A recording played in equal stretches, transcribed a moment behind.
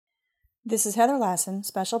This is Heather Lassen,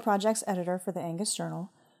 Special Projects Editor for the Angus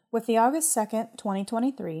Journal, with the August 2nd,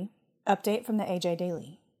 2023, update from the AJ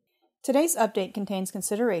Daily. Today's update contains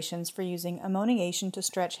considerations for using ammoniation to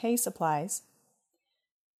stretch hay supplies,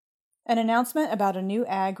 an announcement about a new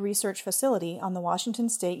ag research facility on the Washington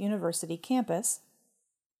State University campus,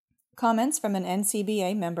 comments from an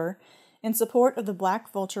NCBA member in support of the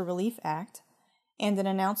Black Vulture Relief Act, and an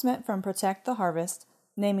announcement from Protect the Harvest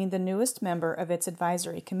naming the newest member of its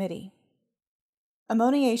advisory committee.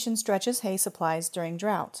 Ammoniation stretches hay supplies during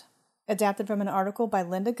drought, adapted from an article by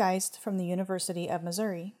Linda Geist from the University of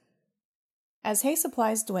Missouri. As hay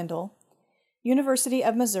supplies dwindle, University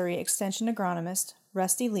of Missouri Extension agronomist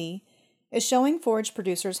Rusty Lee is showing forage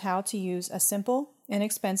producers how to use a simple,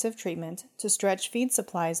 inexpensive treatment to stretch feed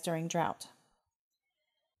supplies during drought.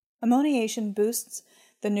 Ammoniation boosts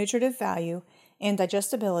the nutritive value and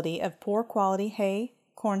digestibility of poor quality hay,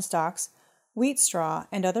 corn stalks, wheat straw,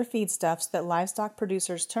 and other feedstuffs that livestock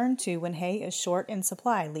producers turn to when hay is short in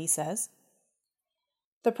supply, Lee says.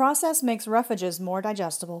 The process makes roughages more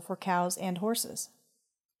digestible for cows and horses.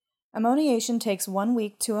 Ammoniation takes 1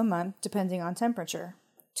 week to a month depending on temperature,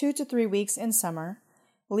 2 to 3 weeks in summer.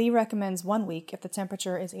 Lee recommends 1 week if the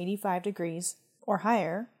temperature is 85 degrees or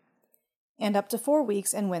higher, and up to 4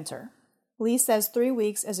 weeks in winter. Lee says 3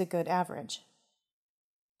 weeks is a good average.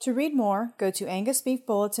 To read more, go to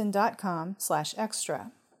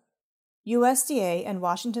angusbeefbulletin.com/extra. USDA and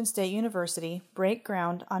Washington State University break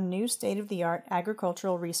ground on new state-of-the-art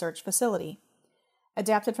agricultural research facility,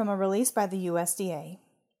 adapted from a release by the USDA.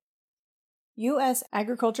 U.S.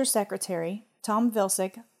 Agriculture Secretary Tom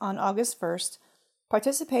Vilsack on August 1st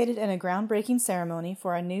participated in a groundbreaking ceremony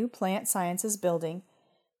for a new plant sciences building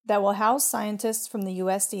that will house scientists from the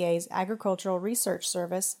USDA's Agricultural Research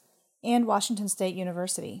Service and Washington State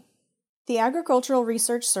University. The Agricultural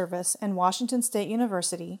Research Service and Washington State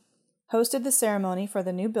University hosted the ceremony for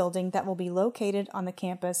the new building that will be located on the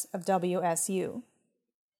campus of WSU.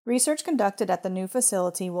 Research conducted at the new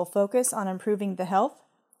facility will focus on improving the health,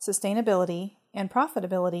 sustainability, and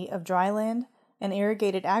profitability of dryland and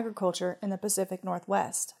irrigated agriculture in the Pacific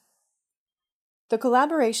Northwest. The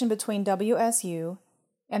collaboration between WSU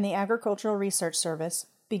and the Agricultural Research Service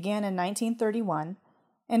began in 1931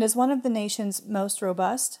 and is one of the nation's most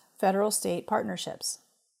robust federal-state partnerships.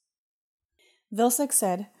 Vilsack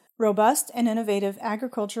said, "Robust and innovative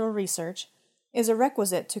agricultural research is a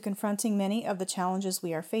requisite to confronting many of the challenges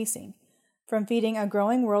we are facing, from feeding a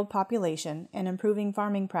growing world population and improving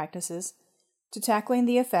farming practices to tackling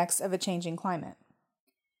the effects of a changing climate."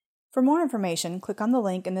 For more information, click on the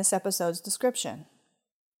link in this episode's description.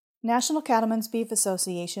 National Cattlemen's Beef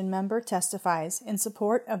Association member testifies in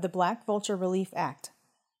support of the Black Vulture Relief Act,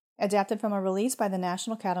 adapted from a release by the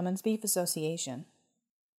National Cattlemen's Beef Association.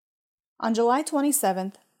 On July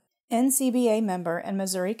 27th, NCBA member and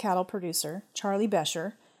Missouri cattle producer Charlie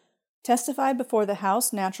Bescher testified before the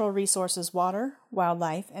House Natural Resources Water,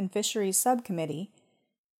 Wildlife, and Fisheries Subcommittee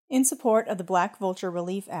in support of the Black Vulture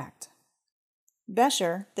Relief Act.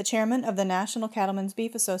 Bescher, the chairman of the National Cattlemen's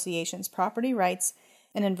Beef Association's Property Rights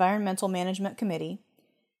and Environmental Management Committee,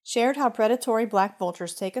 shared how predatory black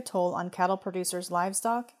vultures take a toll on cattle producers'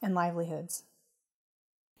 livestock and livelihoods.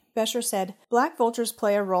 Bescher said, "Black vultures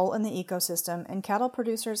play a role in the ecosystem and cattle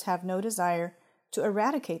producers have no desire to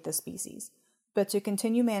eradicate the species, but to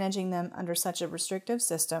continue managing them under such a restrictive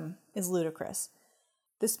system is ludicrous.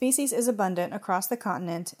 The species is abundant across the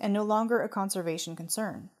continent and no longer a conservation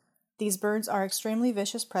concern. These birds are extremely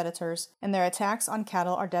vicious predators and their attacks on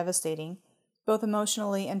cattle are devastating, both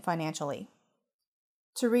emotionally and financially."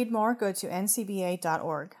 To read more, go to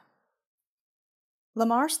ncba.org.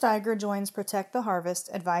 Lamar Steiger joins Protect the Harvest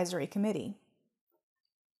Advisory Committee,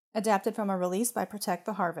 adapted from a release by Protect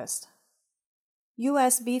the Harvest.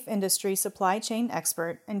 U.S. beef industry supply chain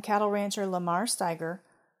expert and cattle rancher Lamar Steiger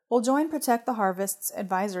will join Protect the Harvest's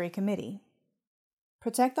Advisory Committee.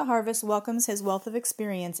 Protect the Harvest welcomes his wealth of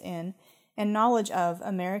experience in and knowledge of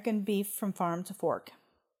American beef from farm to fork.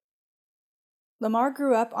 Lamar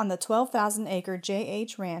grew up on the 12,000-acre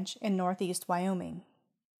J.H. Ranch in northeast Wyoming.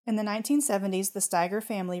 In the 1970s, the Steiger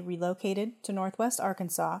family relocated to northwest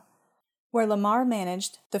Arkansas, where Lamar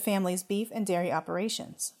managed the family's beef and dairy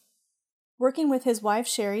operations. Working with his wife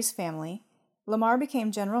Sherry's family, Lamar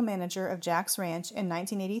became general manager of Jack's Ranch in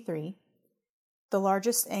 1983, the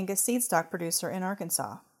largest Angus seed stock producer in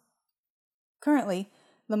Arkansas. Currently,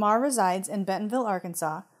 Lamar resides in Bentonville,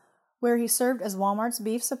 Arkansas, where he served as Walmart's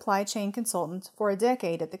beef supply chain consultant for a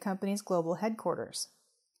decade at the company's global headquarters.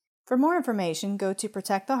 For more information, go to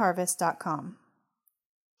protecttheharvest.com.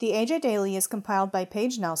 The AJ Daily is compiled by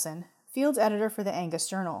Paige Nelson, field editor for the Angus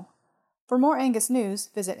Journal. For more Angus news,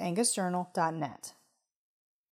 visit angusjournal.net.